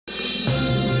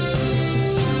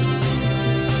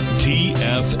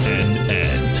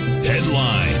TFNN.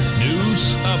 Headline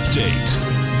News Update.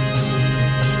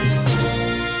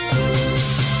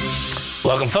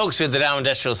 Welcome, folks. The Dow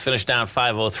Industrials finished down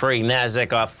 503.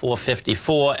 NASDAQ off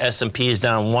 454. S&P is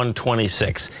down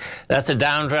 126. That's a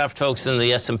downdraft, folks, in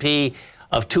the S&P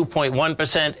of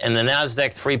 2.1%, and the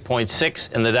NASDAQ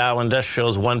 3.6%, and the Dow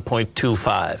Industrials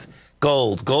 1.25%.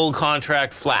 Gold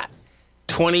contract flat,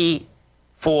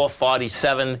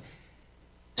 24.47.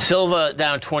 Silver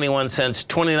down 21 cents,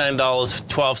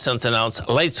 $29.12 an ounce.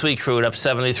 Light sweet crude up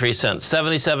 73 cents,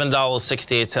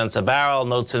 $77.68 a barrel.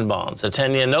 Notes and bonds. A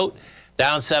 10-year note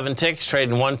down 7 ticks,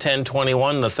 trading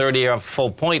 110.21. The 30-year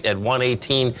full point at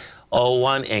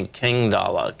 118.01. And King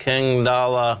dollar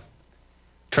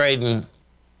trading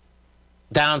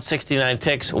down 69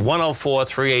 ticks,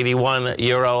 104.381.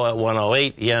 Euro at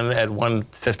 108. Yen at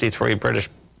 153. British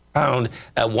pound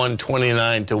at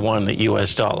 129 to 1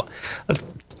 US dollar.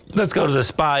 Let's go to the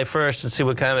SPY first and see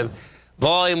what kind of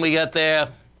volume we got there.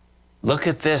 Look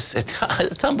at this.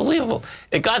 It's unbelievable.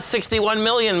 It got 61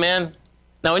 million, man.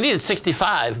 Now, we needed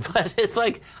 65, but it's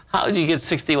like, how did you get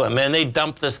 61? Man, they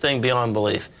dumped this thing beyond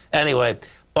belief. Anyway,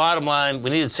 bottom line, we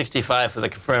needed 65 for the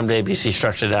confirmed ABC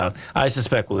structure down. I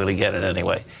suspect we're going to get it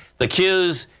anyway. The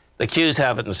Qs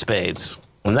have it in spades.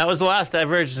 And that was the last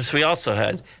divergence we also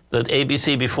had. The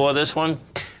ABC before this one.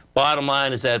 Bottom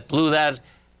line is that blew that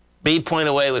B point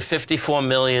away with 54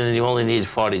 million, and you only need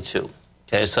 42.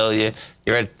 Okay, so you're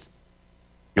at.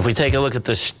 If we take a look at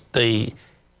the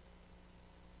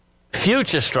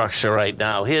future structure right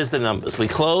now, here's the numbers. We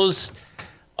close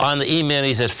on the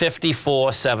E-minis at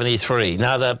 54.73.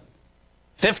 Now the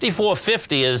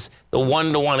 54.50 is the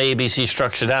 1-to-1 ABC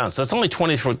structure down, so it's only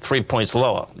 23 points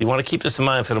lower. You want to keep this in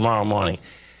mind for tomorrow morning.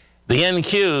 The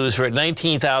NQs are at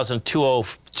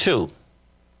 19,202.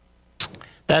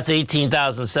 That's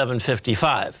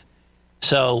 18,755.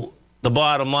 So the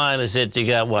bottom line is that you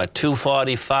got what,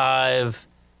 245?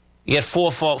 You get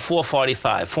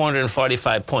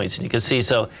 445 points. And you can see,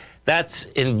 so that's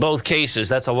in both cases,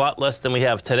 that's a lot less than we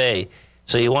have today.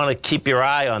 So you want to keep your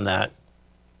eye on that,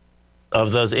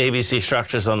 of those ABC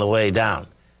structures on the way down.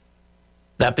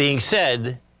 That being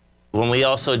said, when we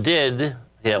also did,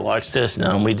 watch this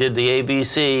now, we did the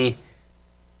ABC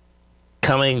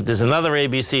coming, there's another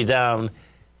ABC down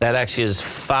that actually is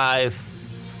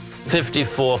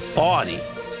 554.40.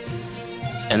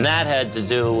 And that had to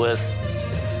do with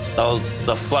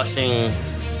the flushing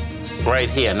right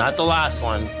here. Not the last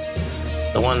one,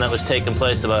 the one that was taking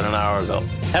place about an hour ago.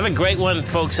 Have a great one,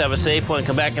 folks. Have a safe one.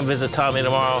 Come back and visit Tommy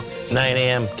tomorrow, 9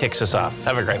 a.m. Kicks us off.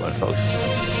 Have a great one, folks.